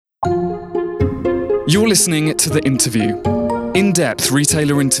You're listening to The Interview, in-depth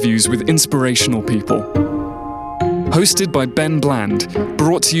retailer interviews with inspirational people. Hosted by Ben Bland,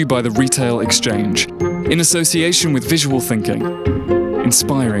 brought to you by The Retail Exchange, in association with Visual Thinking,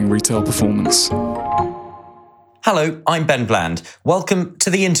 inspiring retail performance. Hello, I'm Ben Bland. Welcome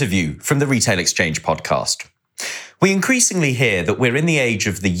to The Interview from the Retail Exchange podcast. We increasingly hear that we're in the age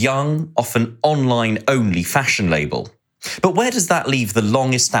of the young, often online-only fashion label. But where does that leave the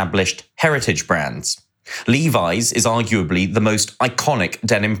long-established heritage brands? Levi's is arguably the most iconic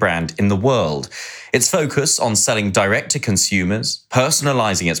denim brand in the world. Its focus on selling direct to consumers,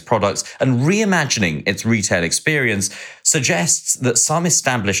 personalizing its products, and reimagining its retail experience suggests that some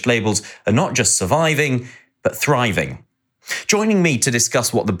established labels are not just surviving, but thriving. Joining me to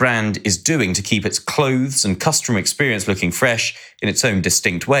discuss what the brand is doing to keep its clothes and customer experience looking fresh in its own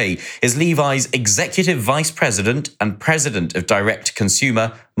distinct way is Levi's Executive Vice President and President of Direct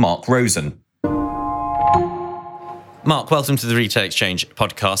Consumer, Marc Rosen. Marc, welcome to the Retail Exchange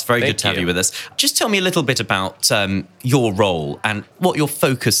podcast. Very good to have you with us. Just tell me a little bit about your role and what your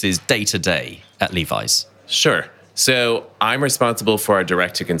focus is day to day at Levi's. Sure. So I'm responsible for our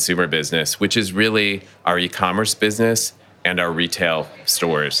direct-to-consumer business, which is really our e-commerce business and our retail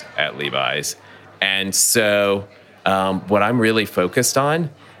stores at Levi's. And so what I'm really focused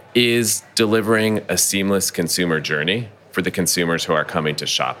on is delivering a seamless consumer journey for the consumers who are coming to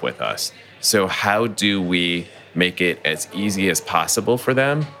shop with us. So how do we make it as easy as possible for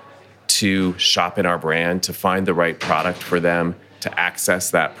them to shop in our brand, to find the right product for them, to access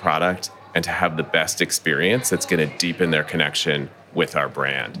that product, and to have the best experience that's going to deepen their connection with our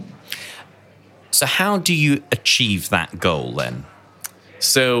brand. So how do you achieve that goal then?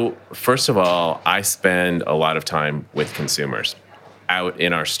 So first of all, I spend a lot of time with consumers, out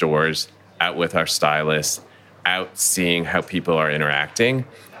in our stores, out with our stylists, out seeing how people are interacting,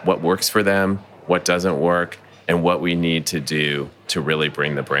 what works for them, what doesn't work, and what we need to do to really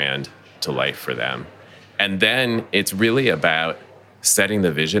bring the brand to life for them. And then it's really about setting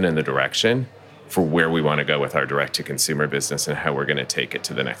the vision and the direction for where we want to go with our direct-to-consumer business and how we're going to take it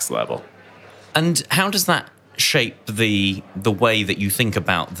to the next level. And how does that shape the way that you think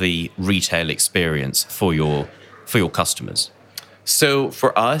about the retail experience for your customers? So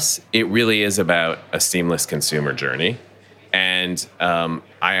for us, it really is about a seamless consumer journey. And I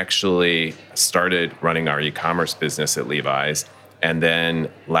actually started running our e-commerce business at Levi's, and then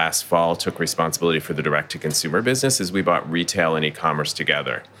last fall took responsibility for the direct-to-consumer business as we brought retail and e-commerce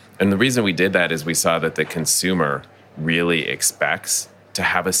together. And the reason we did that is we saw that the consumer really expects to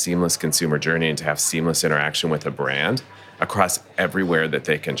have a seamless consumer journey and to have seamless interaction with a brand across everywhere that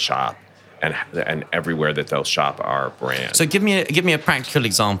they can shop and everywhere that they'll shop our brand. So give me a practical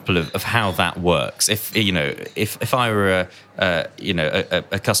example of how that works. If I were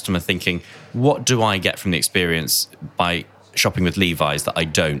a customer thinking, what do I get from the experience by shopping with Levi's that I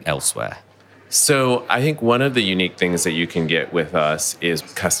don't elsewhere? So I think one of the unique things that you can get with us is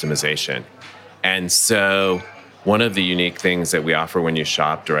customization. And so one of the unique things that we offer when you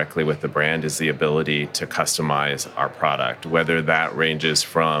shop directly with the brand is the ability to customize our product, whether that ranges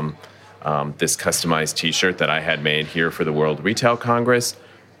from this customized t-shirt that I had made here for the World Retail Congress,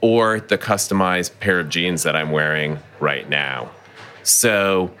 or the customized pair of jeans that I'm wearing right now.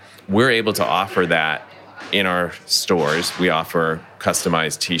 So we're able to offer that in our stores. We offer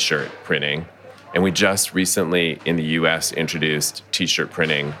customized t-shirt printing, and we just recently in the US introduced t-shirt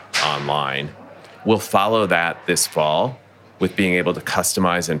printing online. We'll follow that this fall with being able to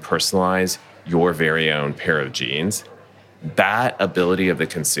customize and personalize your very own pair of jeans. That ability of the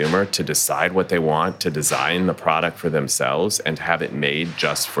consumer to decide what they want, to design the product for themselves and to have it made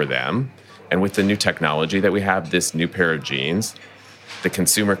just for them. And with the new technology that we have, this new pair of jeans, the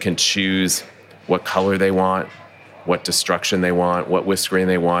consumer can choose what color they want, what destruction they want, what whiskering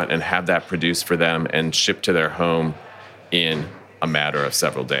they want, and have that produced for them and shipped to their home in a matter of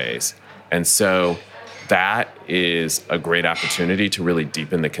several days. And so that is a great opportunity to really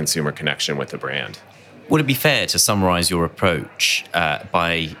deepen the consumer connection with the brand. Would it be fair to summarize your approach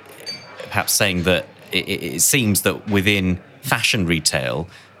by perhaps saying that it seems that within fashion retail,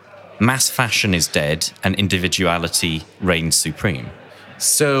 mass fashion is dead and individuality reigns supreme?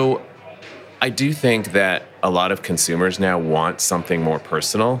 So I do think that a lot of consumers now want something more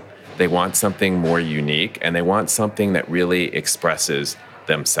personal. They want something more unique, and they want something that really expresses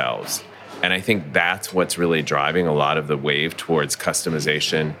themselves. And I think that's what's really driving a lot of the wave towards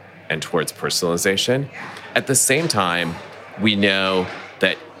customization and towards personalization. At the same time, we know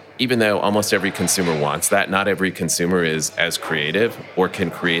that even though almost every consumer wants that, not every consumer is as creative or can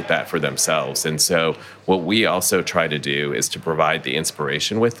create that for themselves. And so what we also try to do is to provide the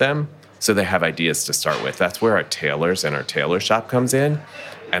inspiration with them so they have ideas to start with. That's where our tailors and our tailor shop comes in.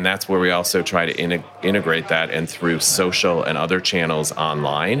 And that's where we also try to integrate that, and through social and other channels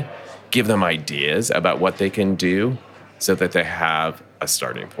online, give them ideas about what they can do so that they have a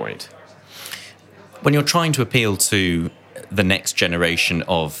starting point. When you're trying to appeal to the next generation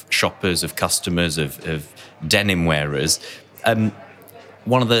of shoppers, of customers, of denim wearers,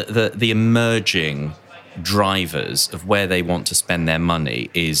 one of the emerging drivers of where they want to spend their money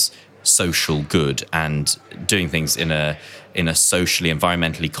is social good and doing things in a socially,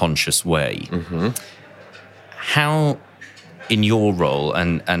 environmentally conscious way. Mm-hmm. How, in your role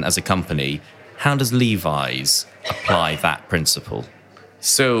and as a company, how does Levi's apply that principle?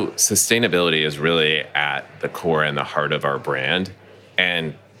 So sustainability is really at the core and the heart of our brand,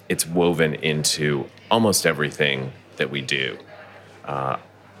 and it's woven into almost everything that we do.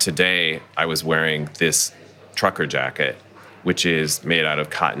 Today, I was wearing this trucker jacket, which is made out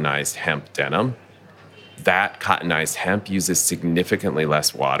of cottonized hemp denim. That cottonized hemp uses significantly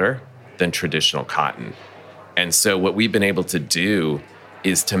less water than traditional cotton. And so what we've been able to do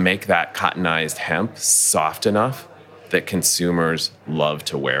is to make that cottonized hemp soft enough that consumers love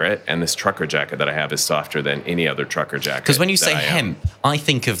to wear it. And this trucker jacket that I have is softer than any other trucker jacket. Because when you say hemp, I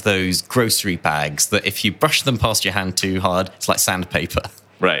think of those grocery bags that if you brush them past your hand too hard, it's like sandpaper.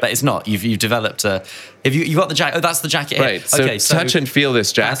 Right. But it's not. You've developed a... You got the jacket... Oh, that's the jacket here. Right. So, okay, so touch and feel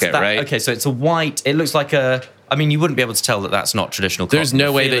this jacket, right? Okay, so it's a white... It looks like a... I mean, you wouldn't be able to tell that that's not traditional cotton. There's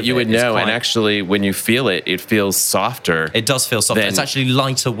no way that you would know. And actually, when you feel it, it feels softer. It does feel softer. It's actually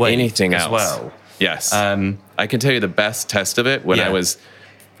lighter weight anything as else. Well. Yes. I can tell you the best test of it when I was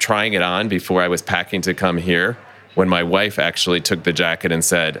trying it on before I was packing to come here, when my wife actually took the jacket and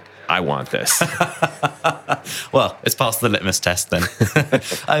said, I want this. Well, it's passed the litmus test then.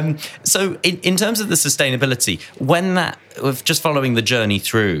 So in terms of the sustainability, when that, just following the journey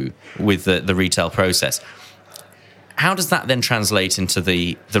through with the retail process, how does that then translate into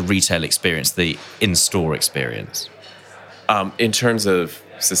the retail experience, the in-store experience? In terms of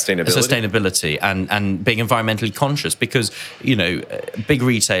sustainability and being environmentally conscious, because big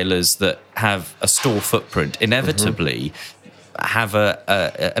retailers that have a store footprint inevitably have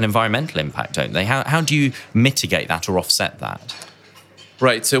an environmental impact, don't they? How do you mitigate that or offset that?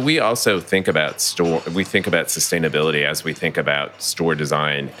 Right. So we also think about sustainability as we think about store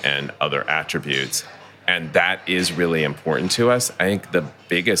design and other attributes. And that is really important to us. I think the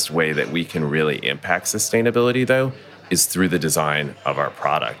biggest way that we can really impact sustainability, though, is through the design of our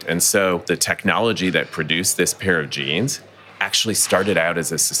product. And so the technology that produced this pair of jeans actually started out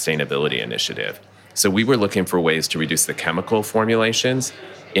as a sustainability initiative. So we were looking for ways to reduce the chemical formulations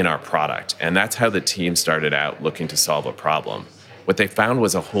in our product. And that's how the team started out, looking to solve a problem. What they found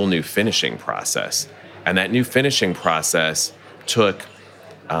was a whole new finishing process. And that new finishing process took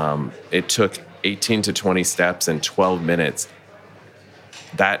 18 to 20 steps in 12 minutes.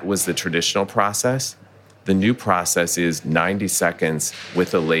 That was the traditional process. The new process is 90 seconds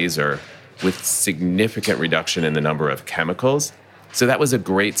with a laser with significant reduction in the number of chemicals. So that was a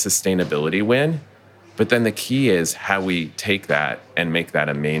great sustainability win. But then the key is how we take that and make that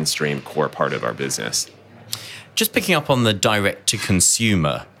a mainstream core part of our business. Just picking up on the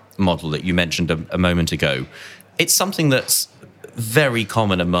direct-to-consumer model that you mentioned a moment ago, it's something that's very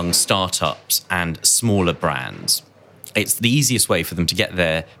common among startups and smaller brands. It's the easiest way for them to get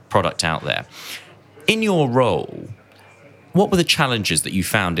their product out there. In your role, what were the challenges that you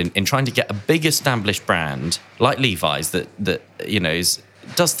found in trying to get a big established brand like Levi's that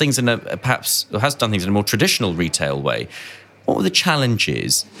does things has done things in a more traditional retail way? What were the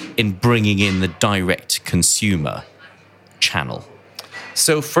challenges in bringing in the direct consumer channel?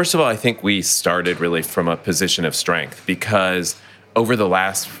 So first of all, I think we started really from a position of strength, because over the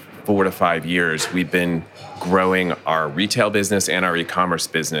last 4 to 5 years, we've been growing our retail business and our e-commerce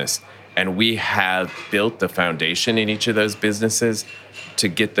business. And we have built the foundation in each of those businesses to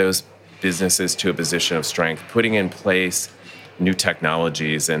get those businesses to a position of strength, putting in place new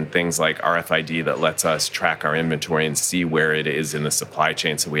technologies and things like RFID that lets us track our inventory and see where it is in the supply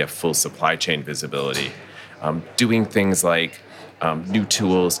chain, so we have full supply chain visibility. Doing things like new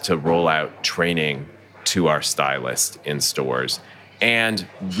tools to roll out training to our stylists in stores, and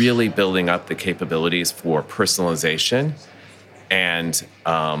really building up the capabilities for personalization and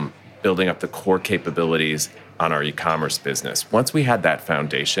building up the core capabilities on our e-commerce business. Once we had that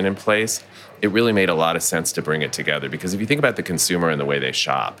foundation in place, it really made a lot of sense to bring it together, because if you think about the consumer and the way they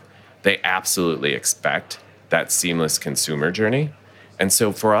shop, they absolutely expect that seamless consumer journey. And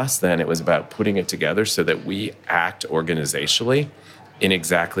so for us then, it was about putting it together so that we act organizationally in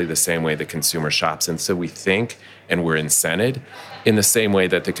exactly the same way the consumer shops. And so we think and we're incented in the same way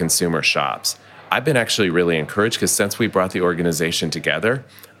that the consumer shops. I've been actually really encouraged because since we brought the organization together,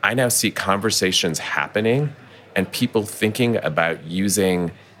 I now see conversations happening and people thinking about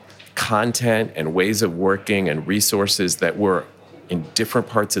using content and ways of working and resources that were in different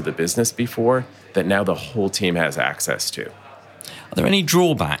parts of the business before that now the whole team has access to. Are there any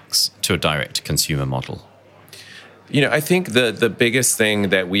drawbacks to a direct-to-consumer model? I think the biggest thing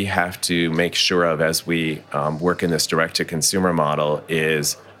that we have to make sure of as we work in this direct-to-consumer model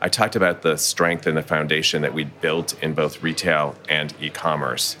is, I talked about the strength and the foundation that we built in both retail and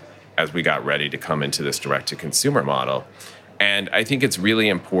e-commerce as we got ready to come into this direct-to-consumer model. And I think it's really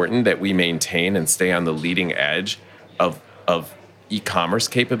important that we maintain and stay on the leading edge of e-commerce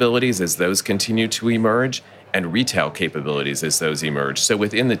capabilities as those continue to emerge and retail capabilities as those emerge. So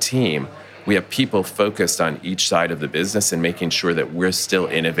within the team, we have people focused on each side of the business and making sure that we're still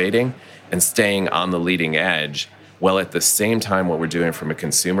innovating and staying on the leading edge, while at the same time what we're doing from a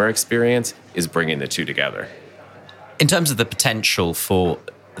consumer experience is bringing the two together. In terms of the potential for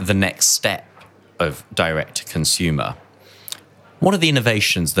the next step of direct-to-consumer, what are the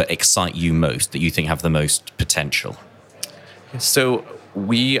innovations that excite you most, that you think have the most potential? So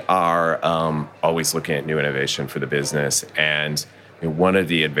we are always looking at new innovation for the business. And one of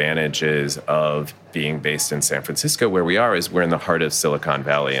the advantages of being based in San Francisco, where we are, is we're in the heart of Silicon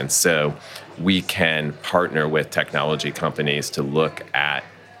Valley. And so we can partner with technology companies to look at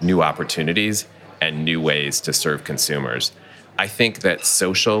new opportunities and new ways to serve consumers. I think that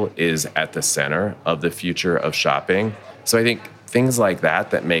social is at the center of the future of shopping. So I think things like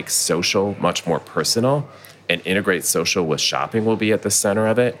that make social much more personal and integrate social with shopping will be at the center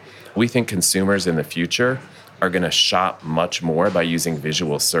of it. We think consumers in the future are going to shop much more by using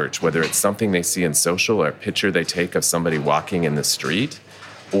visual search, whether it's something they see in social or a picture they take of somebody walking in the street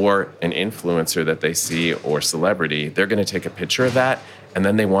or an influencer that they see or celebrity. They're going to take a picture of that, and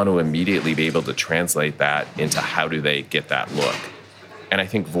then they want to immediately be able to translate that into how do they get that look. And I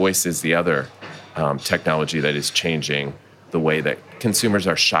think voice is the other technology that is changing the way that consumers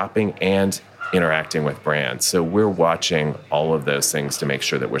are shopping and interacting with brands. So we're watching all of those things to make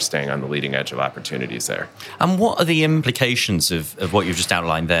sure that we're staying on the leading edge of opportunities there. And what are the implications of what you've just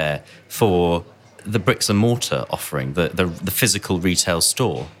outlined there for the bricks and mortar offering, the physical retail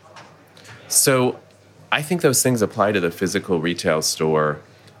store? So I think those things apply to the physical retail store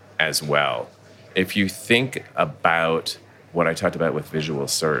as well. If you think about what I talked about with visual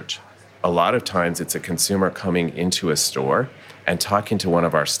search, a lot of times it's a consumer coming into a store and talking to one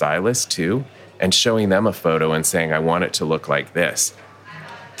of our stylists too, and showing them a photo and saying, I want it to look like this.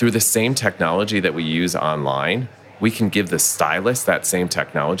 Through the same technology that we use online, we can give the stylist that same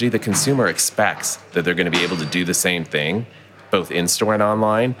technology. The consumer expects that they're going to be able to do the same thing, both in-store and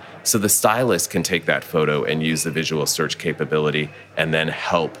online. So the stylist can take that photo and use the visual search capability and then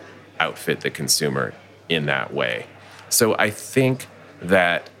help outfit the consumer in that way. So I think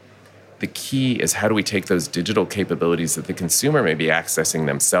that the key is, how do we take those digital capabilities that the consumer may be accessing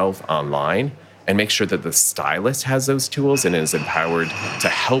themselves online and make sure that the stylist has those tools and is empowered to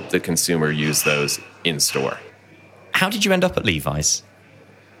help the consumer use those in store. How did you end up at Levi's?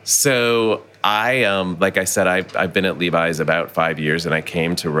 So like I said, I've been at Levi's about 5 years, and I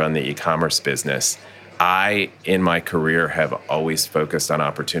came to run the e-commerce business. I, in my career, have always focused on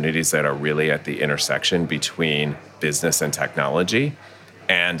opportunities that are really at the intersection between business and technology.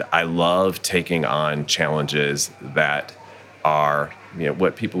 And I love taking on challenges that are,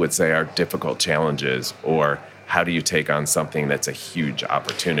 what people would say are difficult challenges, or how do you take on something that's a huge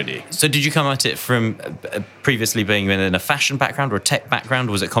opportunity? So did you come at it from previously being in a fashion background or a tech background,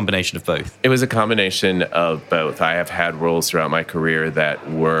 or was it a combination of both? It was a combination of both. I have had roles throughout my career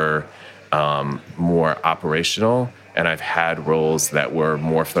that were more operational, and I've had roles that were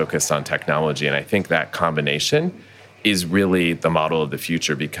more focused on technology. And I think that combination is really the model of the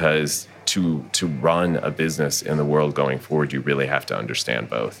future, because to run a business in the world going forward, you really have to understand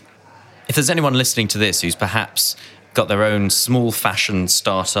both. If there's anyone listening to this who's perhaps got their own small fashion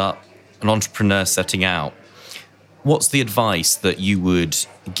startup, an entrepreneur setting out, what's the advice that you would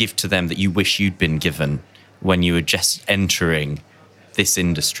give to them that you wish you'd been given when you were just entering this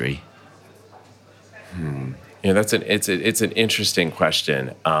industry? It's an interesting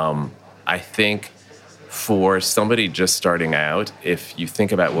question. I think for somebody just starting out, if you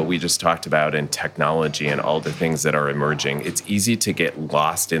think about what we just talked about in technology and all the things that are emerging, it's easy to get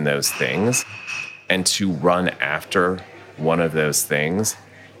lost in those things and to run after one of those things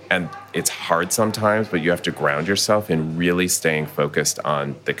And it's hard sometimes, but you have to ground yourself in really staying focused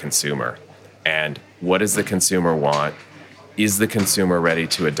on the consumer. And what does the consumer want? Is the consumer ready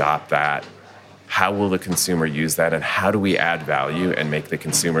to adopt that? How will the consumer use that? And how do we add value and make the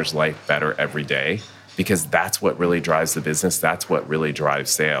consumer's life better every day? Because that's what really drives the business. That's what really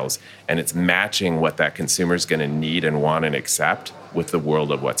drives sales. And it's matching what that consumer is going to need and want and accept with the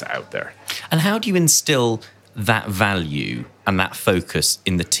world of what's out there. And how do you instill that value and that focus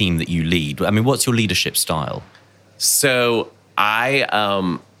in the team that you lead? I mean, what's your leadership style? So I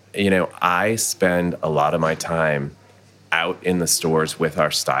spend a lot of my time out in the stores with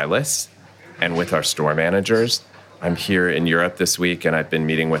our stylists and with our store managers. I'm here in Europe this week, and I've been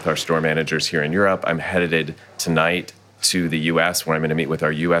meeting with our store managers here in Europe. I'm headed tonight to the US, where I'm going to meet with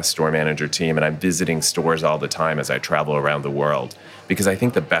our US store manager team, and I'm visiting stores all the time as I travel around the world, because I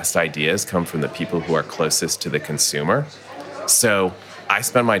think the best ideas come from the people who are closest to the consumer. So I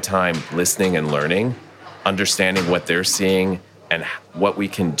spend my time listening and learning, understanding what they're seeing and what we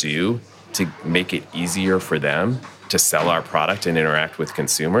can do to make it easier for them to sell our product and interact with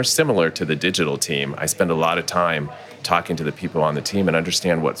consumers. Similar to the digital team, I spend a lot of time talking to the people on the team and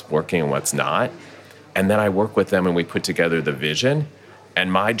understand what's working and what's not. And then I work with them and we put together the vision.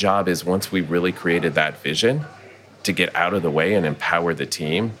 And my job is, once we've really created that vision, to get out of the way and empower the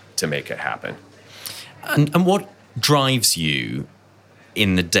team to make it happen. And what drives you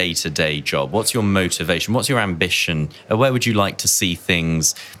in the day-to-day job? What's your motivation? What's your ambition? Where would you like to see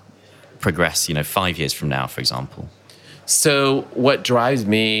things progress, 5 years from now, for example? So what drives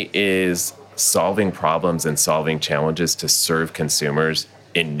me is solving problems and solving challenges to serve consumers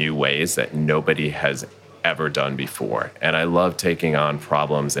in new ways that nobody has ever done before. And I love taking on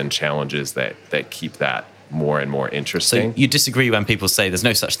problems and challenges that keep that more and more interesting. So you disagree when people say there's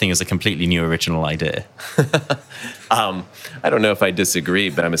no such thing as a completely new original idea? I don't know if I disagree,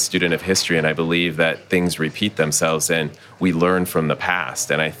 but I'm a student of history, and I believe that things repeat themselves and we learn from the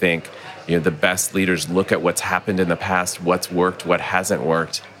past. And I think the best leaders look at what's happened in the past, what's worked, what hasn't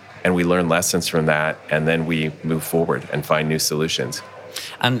worked, and we learn lessons from that, and then we move forward and find new solutions.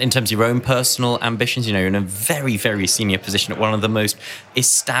 And in terms of your own personal ambitions, you're in a very, very senior position at one of the most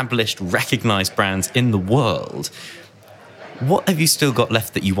established, recognized brands in the world. What have you still got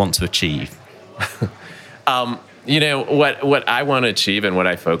left that you want to achieve? What I want to achieve and what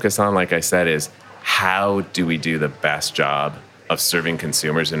I focus on, like I said, is how do we do the best job of serving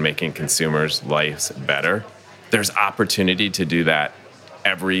consumers and making consumers' lives better? There's opportunity to do that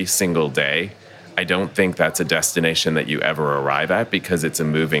every single day. I don't think that's a destination that you ever arrive at, because it's a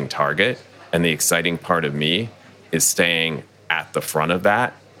moving target. And the exciting part of me is staying at the front of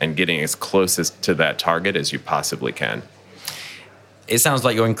that and getting as close to that target as you possibly can. It sounds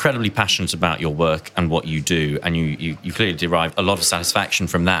like you're incredibly passionate about your work and what you do, and you clearly derive a lot of satisfaction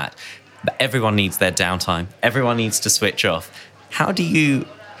from that. But everyone needs their downtime. Everyone needs to switch off. How do you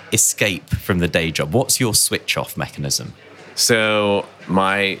escape from the day job? What's your switch off mechanism? So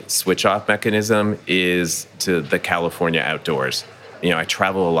my switch off mechanism is to the California outdoors. I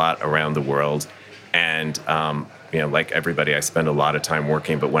travel a lot around the world, and like everybody, I spend a lot of time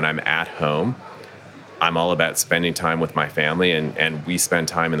working. But when I'm at home, I'm all about spending time with my family, and we spend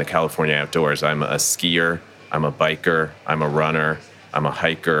time in the California outdoors. I'm a skier, I'm a biker, I'm a runner, I'm a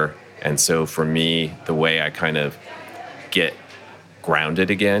hiker. And so for me, the way I kind of get grounded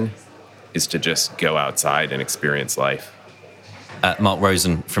again is to just go outside and experience life. Marc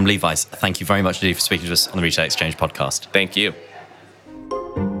Rosen from Levi's, thank you very much indeed for speaking to us on the Retail Exchange podcast. Thank you.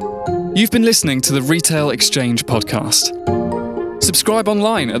 You've been listening to the Retail Exchange podcast. Subscribe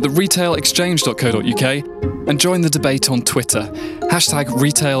online at theretailexchange.co.uk and join the debate on Twitter,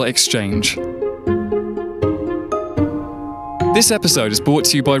 #RetailExchange. This episode is brought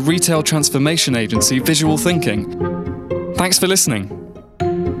to you by retail transformation agency Visual Thinking. Thanks for listening.